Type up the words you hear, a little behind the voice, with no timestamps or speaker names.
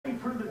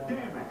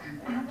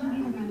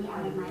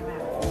Okay,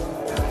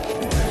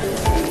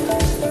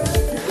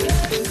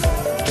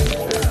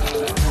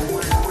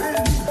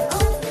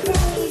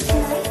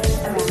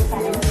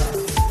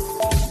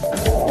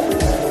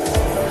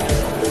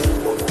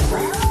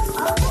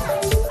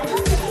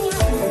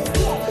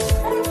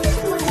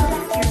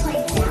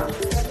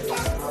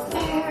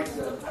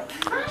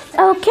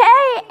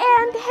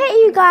 and hey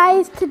you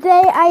guys,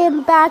 today I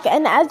am back,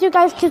 and as you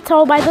guys can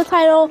tell by the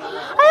title,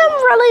 I am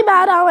really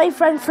mad at my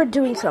friend for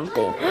doing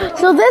something.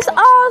 So this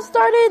all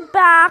started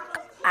back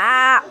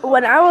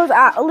when I was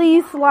at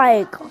least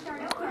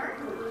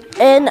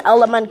in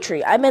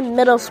elementary. I'm in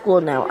middle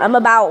school now. I'm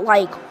about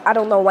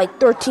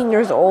 13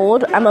 years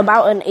old. I'm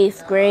about in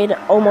 8th grade,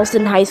 almost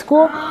in high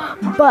school.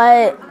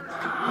 But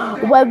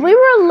when we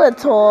were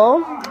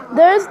little,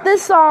 there's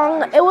this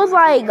song, it was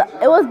by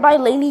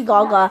Lady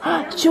Gaga.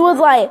 She was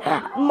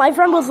my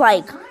friend was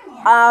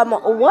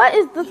what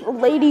is this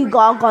Lady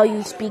Gaga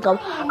you speak of?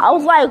 I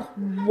was like,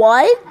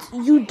 what?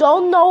 You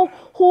don't know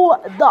who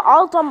the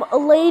awesome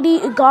Lady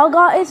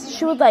Gaga is?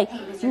 She was like,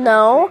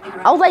 no.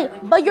 I was like,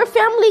 but your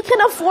family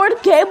can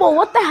afford cable.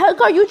 What the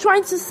heck are you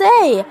trying to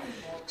say?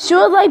 She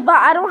was like, but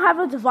I don't have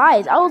a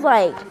device. I was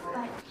like,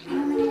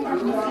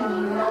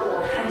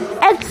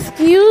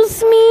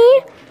 excuse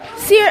me?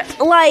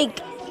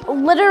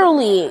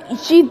 Literally,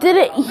 she did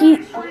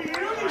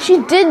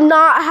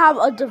not have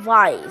a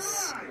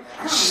device.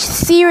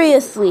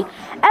 Seriously,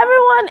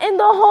 everyone in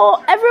the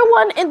whole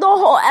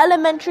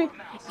elementary,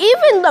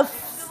 even the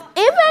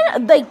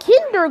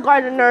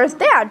kindergartners,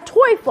 they had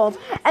toy phones,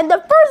 and the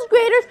first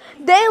graders,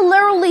 they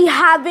literally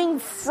having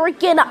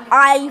freaking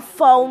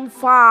iPhone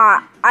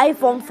 4s.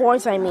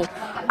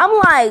 I'm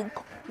like,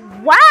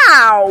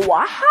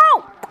 wow,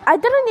 how? I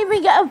didn't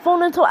even get a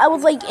phone until I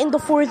was in the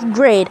 4th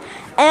grade.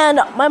 And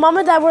my mom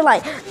and dad were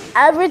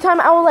every time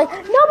I was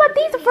no, but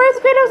these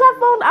first graders have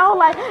phones.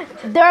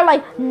 They're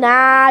like,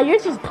 nah, you're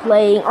just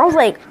playing. I was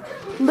like,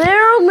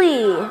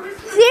 literally,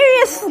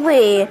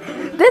 seriously,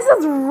 this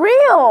is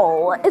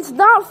real. It's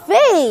not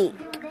fake.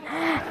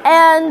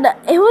 And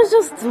it was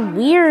just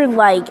weird.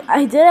 I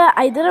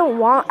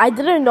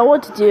didn't know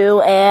what to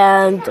do.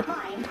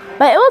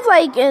 But it was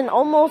in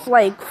almost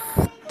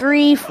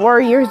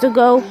 3-4 years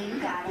ago.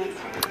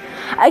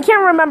 I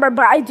can't remember,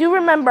 but I do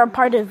remember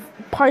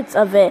parts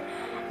of it,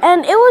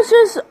 and it was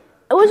just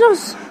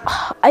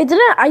I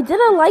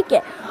didn't like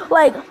it.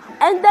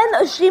 And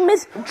then she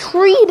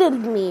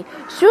mistreated me.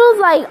 She was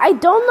like, I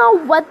don't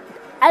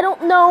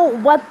know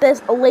what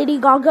this Lady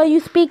Gaga you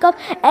speak of,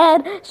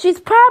 and she's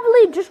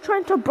probably just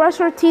trying to brush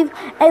her teeth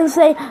and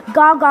say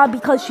Gaga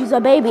because she's a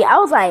baby. I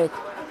was like,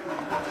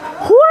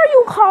 who are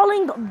you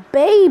calling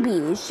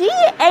baby? She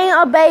ain't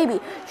a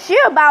baby. She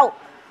about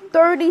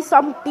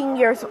 30-something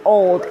years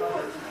old.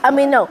 I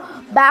mean, no.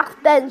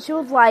 Back then, she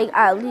was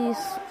at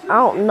least, I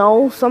don't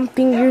know,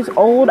 something years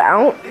old.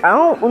 I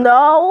don't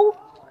know.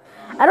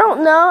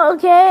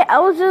 Okay, I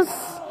was just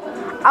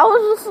a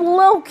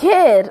little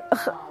kid.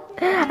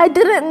 I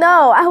didn't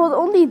know. I was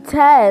only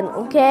 10.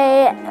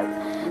 Okay,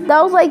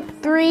 that was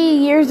 3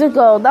 years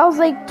ago. That was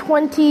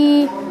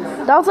 2015.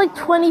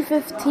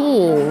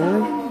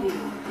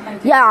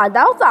 Yeah,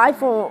 that was the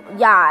iPhone.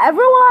 Yeah,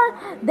 everyone,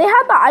 they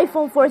had the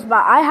iPhone 4s,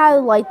 but I had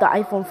the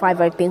iPhone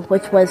 5, I think,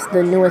 which was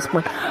the newest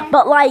one.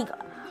 But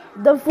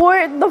the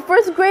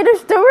first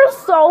graders, they were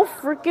so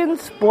freaking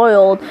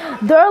spoiled.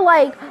 They're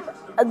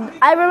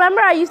I remember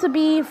I used to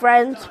be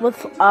friends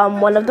with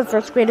one of the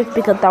first graders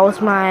because that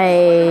was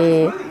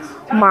my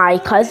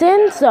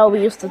cousin, so we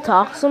used to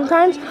talk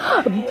sometimes.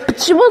 But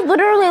she was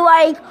literally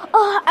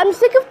oh, I'm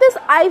sick of this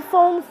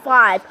iPhone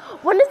 5.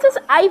 When is this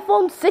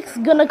iPhone 6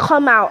 gonna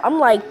come out? I'm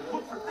like,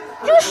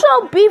 you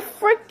shall be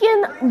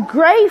freaking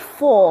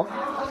grateful.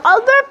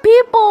 Other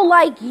people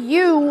like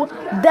you,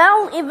 they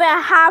don't even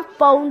have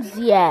phones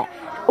yet.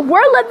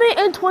 We're living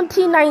in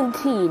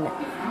 2019.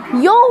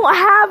 You don't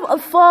have a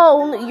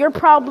phone, you're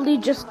probably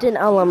just in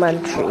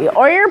elementary,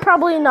 or you're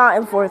probably not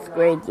in 4th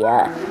grade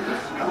yet.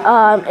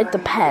 It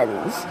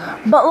depends.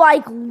 But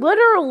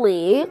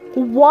literally,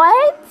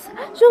 what?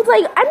 She was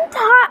like, I'm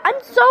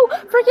so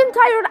freaking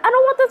tired. I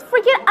don't want this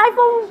freaking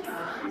iPhone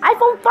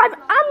 5.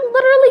 I'm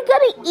literally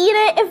gonna eat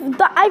it if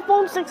the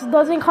iPhone 6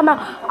 doesn't come out.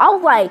 I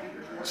was like,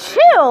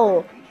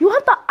 chill. You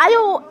have the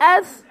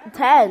iOS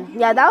 10.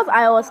 Yeah, that was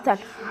iOS 10.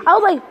 I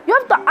was like, you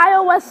have the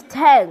iOS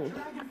 10.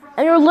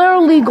 And you're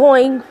literally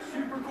going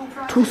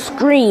to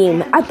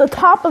scream at the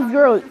top of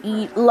your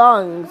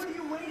lungs.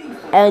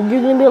 And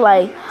you're going to be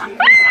like, ah!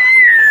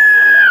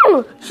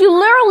 She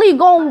literally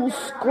going to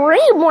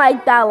scream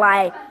like that,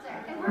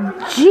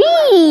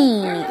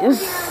 geez,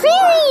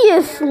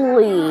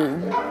 seriously,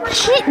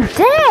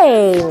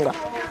 dang,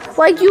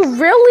 you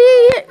really,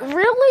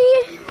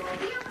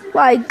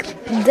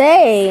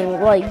 dang,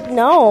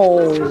 no,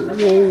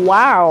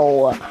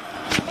 wow.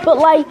 But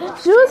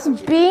she was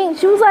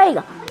like,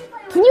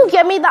 can you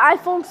get me the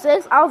iPhone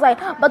 6? I was like,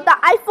 but the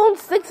iPhone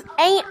 6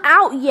 ain't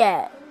out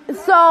yet.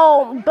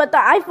 So, but the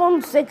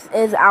iPhone 6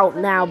 is out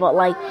now, but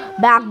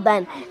back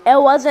then, it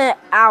wasn't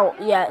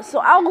out yet. So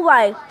I was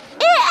like,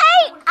 it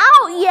ain't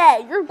out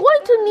yet. You're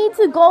going to need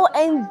to go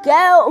and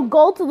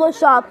go to the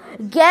shop,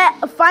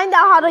 find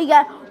out how to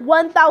get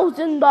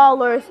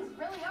 $1,000.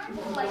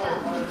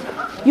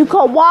 You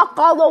can walk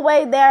all the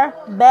way there.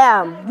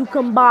 Bam. You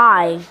can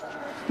buy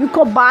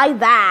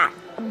that.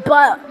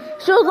 But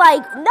she was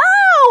like, no,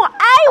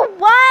 I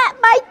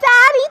want my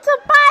daddy to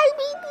buy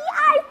me the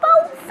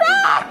iPhone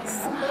 6.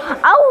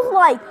 I was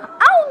like,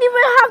 I don't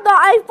even have the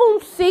iPhone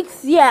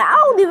 6 yet. I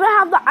don't even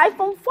have the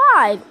iPhone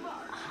 5.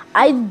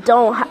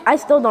 I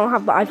still don't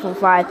have the iPhone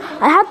 5.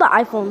 I had the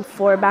iPhone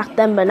 4 back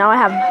then, but now I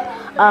have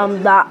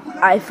the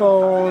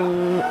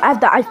iPhone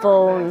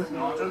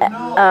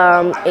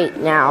 8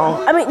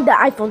 now. I mean the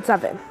iPhone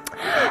 7.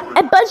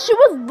 But she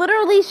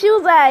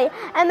was like,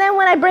 and then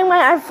when I bring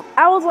my iPhone,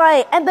 I was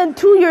like, and then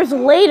 2 years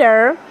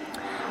later,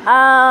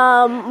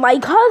 my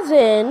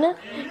cousin,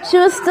 she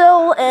was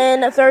still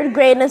in 3rd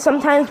grade, and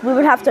sometimes we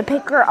would have to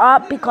pick her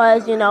up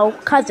because,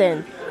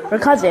 we're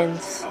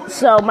cousins.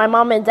 So my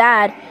mom and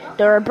dad,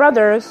 they were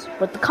brothers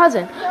with the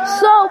cousin.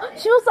 So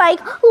she was like,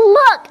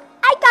 look,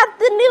 I got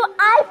the new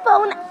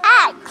iPhone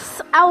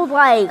X. I was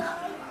like,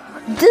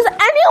 does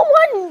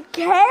anyone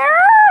care?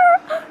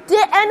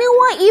 Did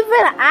anyone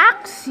even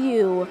ask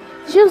you?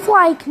 She was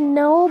like,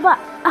 no, but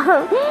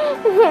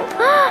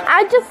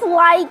I just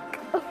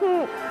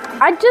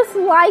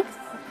like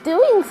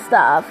doing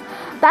stuff.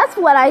 That's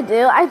what I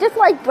do. I just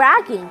like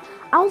bragging.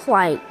 I was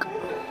like,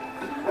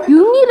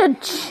 you need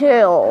to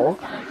chill.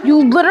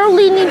 You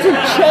literally need to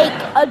take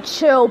a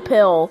chill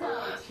pill.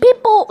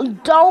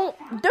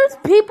 There's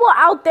people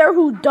out there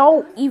who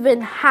don't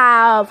even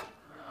have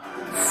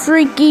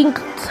freaking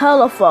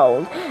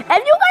telephones. If you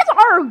guys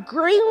are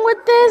agreeing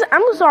with this,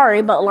 I'm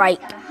sorry, but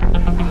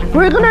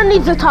we're gonna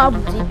need to talk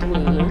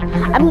deeply.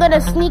 I'm gonna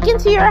sneak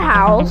into your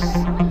house,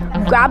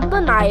 grab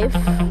the knife,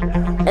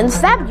 and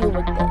stab you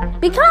with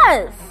it.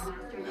 Because,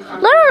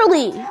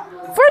 literally,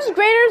 1st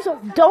graders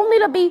don't need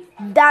to be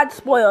that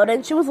spoiled.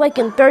 And she was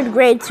in 3rd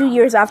grade 2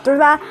 years after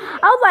that.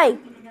 I was like,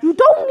 you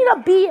don't need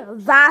to be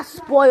that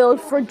spoiled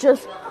for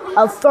just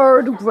a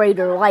 3rd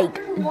grader.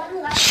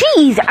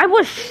 Jeez, I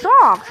was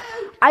shocked.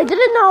 I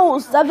didn't know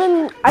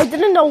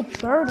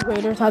 3rd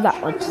graders had that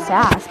much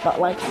sass, but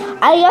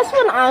I guess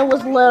when I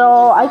was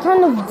little, I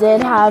kind of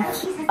did have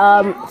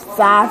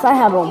sass. I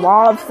have a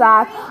lot of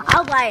sass. I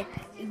was like,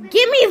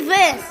 give me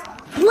this,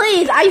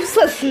 please. I used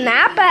to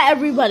snap at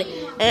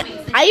everybody. And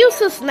I used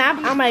to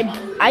snap at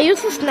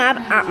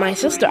my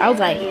sister. I was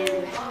like, and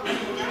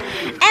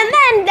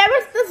then there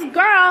was this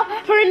girl,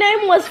 her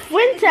name was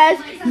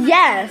Fuentes.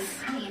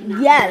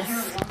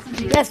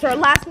 Yes, her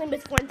last name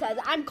is Fuentes.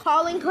 I'm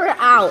calling her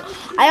out.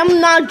 I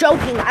am not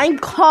joking. I'm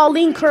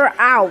calling her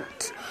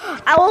out.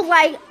 I was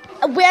like,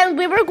 when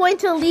we were going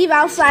to leave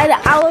outside,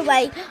 I was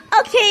like,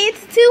 okay,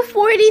 it's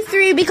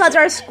 2:43 because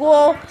our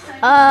school,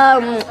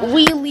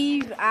 we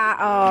leave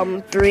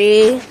at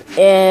 3.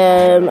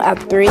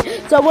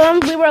 So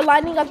when we were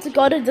lining up to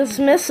go to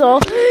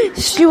dismissal,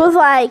 she was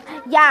like,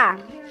 yeah,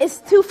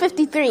 it's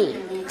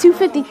 2:53.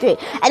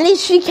 And then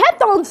she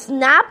kept on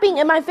snapping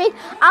in my face.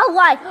 I was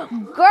like,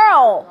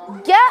 girl,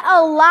 get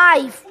a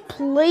life,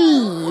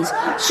 please.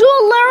 She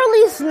was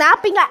literally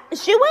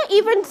she wasn't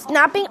even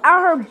snapping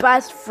at her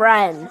best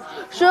friend.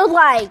 She was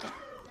like,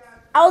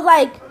 I was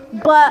like,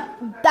 but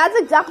that's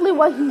exactly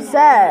what he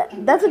said.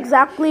 That's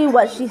exactly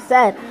what she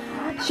said.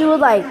 She was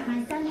like,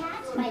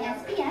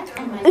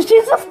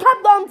 she just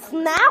kept on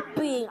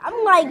snapping.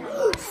 I'm like,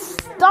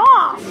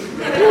 stop,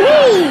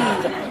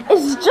 please.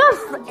 It's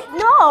just,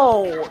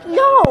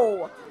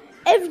 no.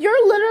 If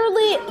you're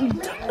literally,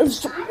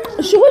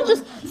 she was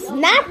just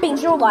snapping.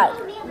 She was like,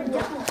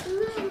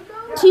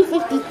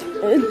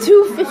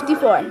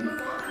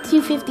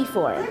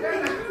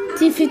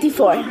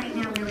 254.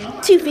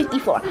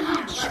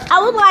 I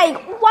was like,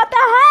 what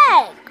the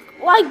heck?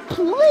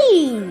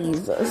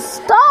 Please,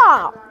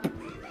 stop.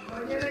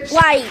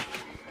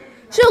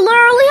 She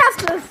literally has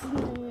to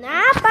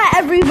snap at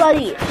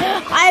everybody.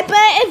 I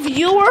bet if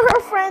you were her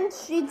friend,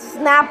 she'd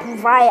snap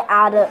right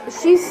at it.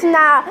 She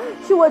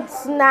would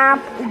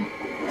snap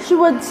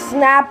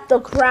the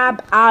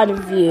crap out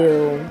of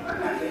you.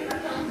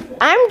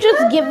 I'm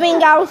just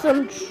giving out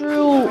some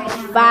true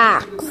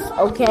facts,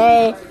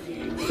 okay?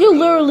 She's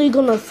literally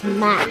gonna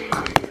smack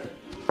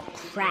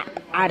crap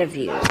out of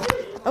you.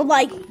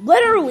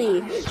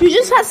 Literally, she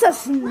just has to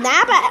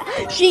snap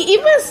at. She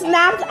even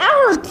snapped at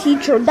her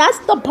teacher. That's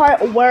the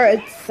part where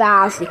it's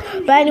sassy.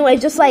 But anyway,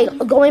 just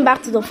going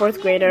back to the 4th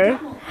grader,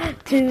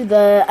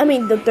 the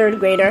 3rd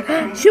grader.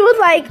 She was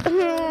like,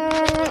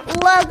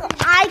 look,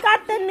 I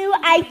got the new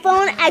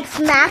iPhone X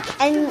Max,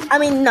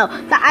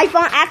 the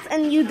iPhone X,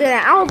 and you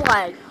didn't. I was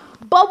like,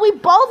 but we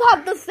both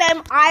have the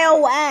same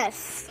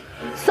iOS,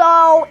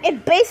 so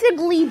it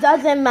basically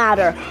doesn't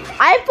matter.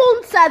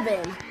 iPhone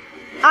 7.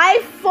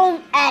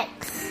 iPhone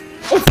X.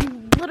 It's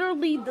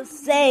literally the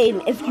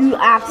same if you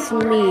ask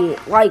me.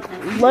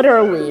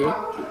 Literally,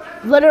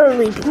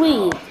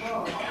 please.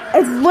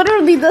 It's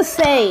literally the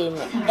same.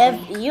 If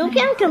you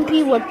can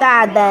compete with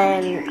that,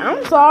 then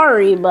I'm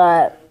sorry,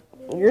 but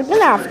you're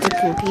gonna have to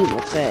compete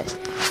with it.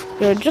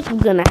 You're just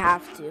gonna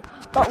have to.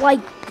 but like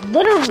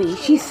literally,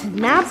 she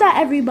snaps at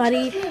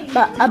everybody.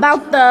 But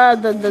about the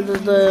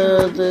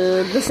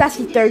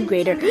sassy third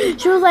grader,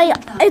 she was like,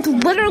 it's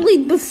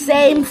literally the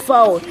same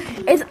phone.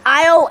 It's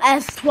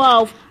iOS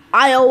 12.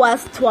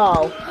 iOS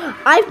 12.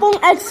 iPhone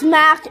X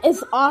Max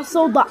is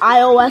also the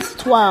iOS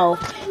 12.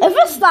 If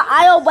it's the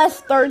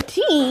iOS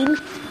 13,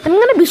 I'm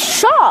gonna be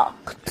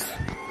shocked.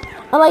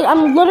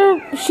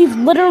 She's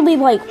literally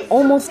like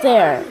almost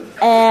there.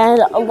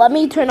 And let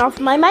me turn off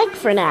my mic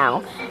for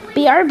now.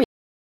 BRB.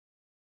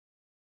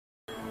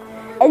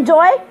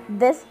 Enjoy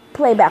this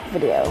playback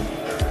video.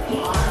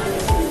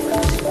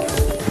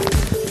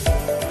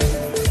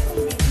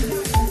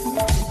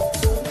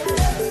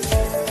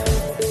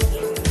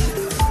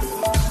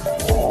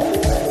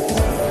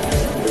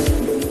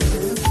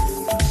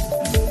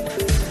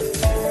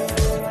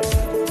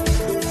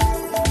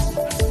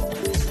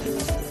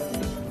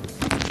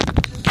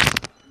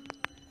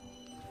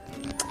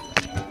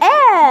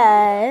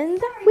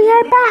 And we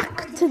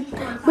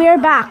are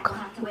back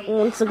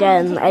once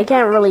again. I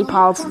can't really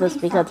pause this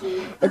because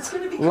it's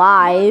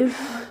live.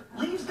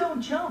 Leaves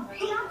don't jump.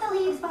 Not the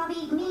leaves,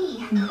 Bobby,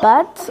 me.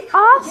 But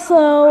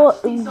also,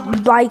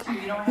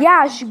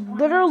 she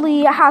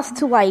literally has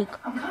to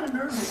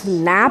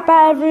snap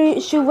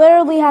at she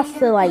literally has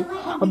to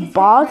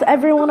boss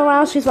everyone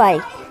around. She's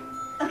like,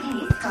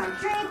 Okay, start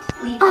drink.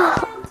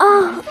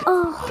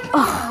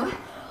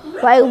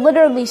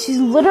 Literally, she's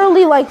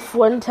literally like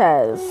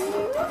Fuentes.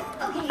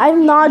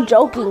 I'm not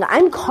joking.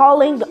 I'm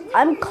calling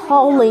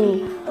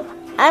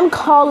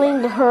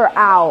her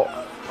out.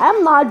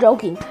 I'm not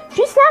joking.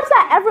 She snaps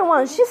at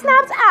everyone. She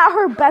snaps at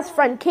her best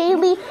friend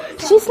Kaylee.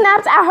 She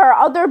snaps at her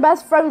other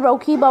best friend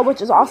Rokiba,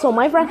 which is also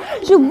my friend.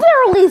 She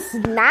literally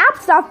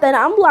snaps at them.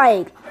 I'm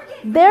like,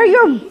 they're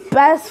your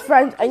best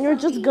friends and you're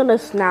just gonna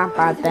snap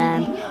at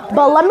them.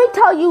 But let me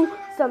tell you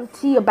some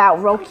tea about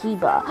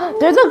Rokiba.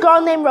 There's a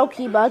girl named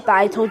Rokiba that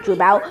I told you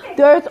about.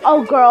 There's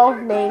a girl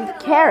named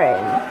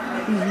Karen,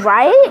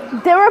 right?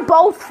 They were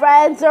both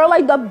friends. They were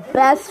like the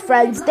best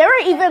friends. They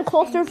were even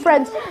closer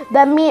friends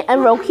than me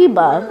and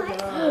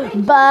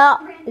Rokiba. But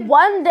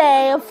one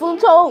day,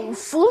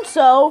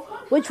 Funso,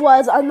 which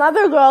was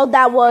another girl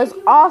that was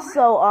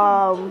also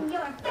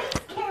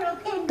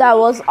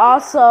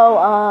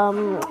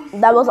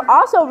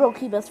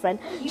Rokiba's friend.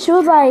 She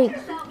was like,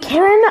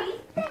 Karen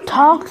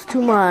talks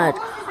too much.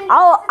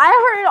 I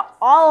heard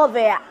all of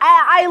it.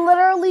 I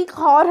literally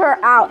called her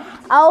out.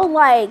 I was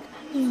like,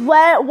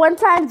 one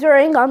time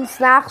during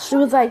snacks, she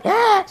was like,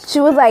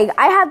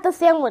 I have the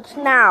sandwich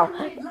now.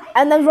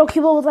 And then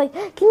Rokiba was like,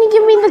 can you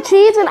give me the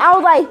cheese? And I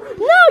was like,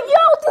 no, you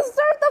don't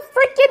deserve the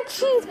freaking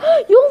cheese.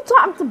 You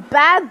talked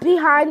bad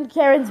behind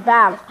Karen's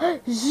back.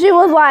 She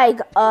was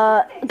like,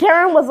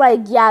 Karen was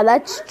like, yeah,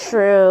 that's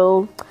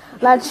true.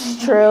 That's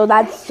true.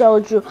 That's so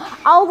true.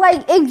 I was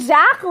like,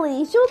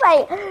 exactly. She was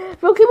like,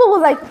 Rokiba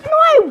was like, no,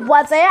 I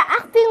wasn't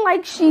acting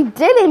like she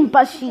didn't,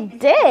 but she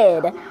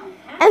did.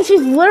 And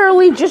she's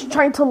literally just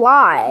trying to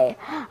lie.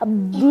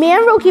 Me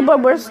and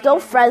Rokiba were still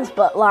friends,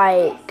 but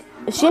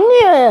she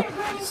needs to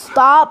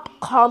stop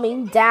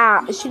calming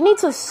down. She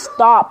needs to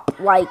stop,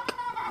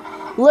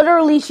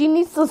 literally, she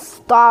needs to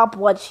stop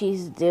what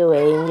she's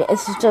doing.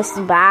 It's just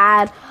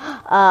bad.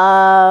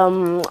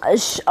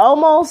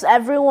 Almost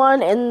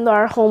everyone in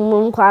our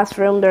homeroom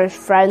classroom, they're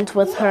friends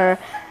with her.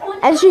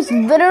 And she's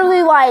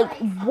literally like,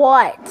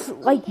 what?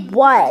 Like,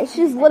 what?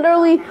 She's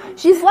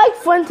like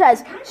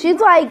Fuentes. She's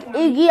like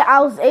Iggy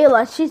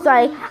Azalea. She's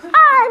like,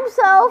 I'm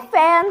so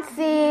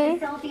fancy.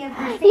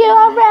 You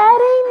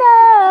already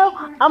know.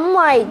 I'm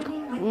like,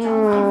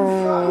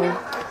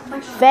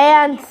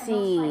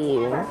 fancy.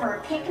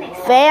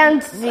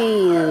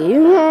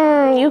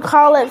 You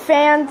call it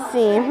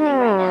fancy.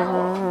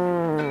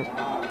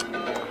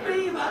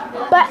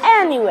 But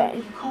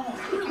anyway,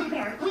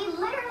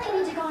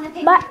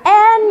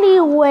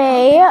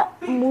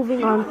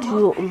 moving on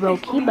to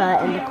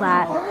Rokiba in the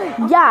class.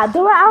 Yeah, they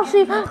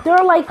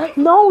were like,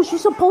 no,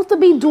 she's supposed to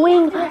be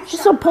doing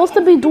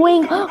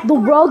the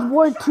World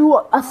War II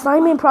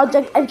assignment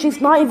project, and she's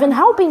not even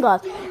helping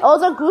us. It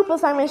was a group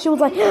assignment. She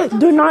was like,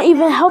 they're not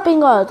even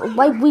helping us.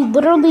 Like, we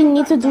literally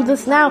need to do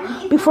this now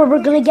before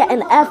we're gonna get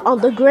an F on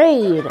the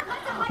grade.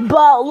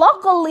 But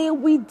luckily,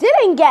 we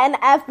didn't get an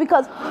F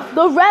because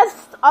the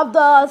rest of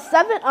the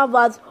 7 of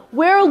us,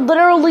 we're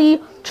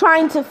literally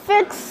trying to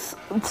fix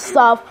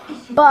stuff,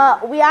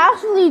 but we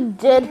actually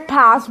did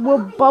pass,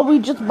 but we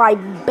just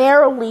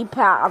barely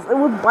passed. It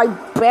was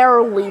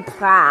barely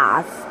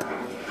passed.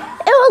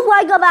 It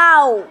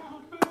was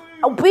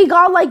we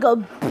got a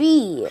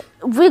B.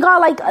 We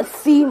got a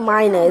C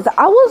minus.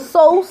 I was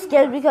so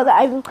scared because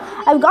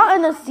I've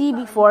gotten a C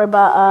before,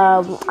 but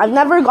I've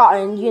never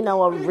gotten,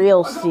 a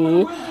real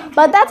C.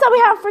 But that's all we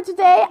have for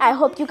today. I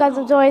hope you guys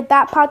enjoyed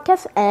that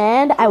podcast,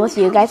 and I will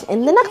see you guys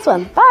in the next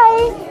one.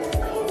 Bye!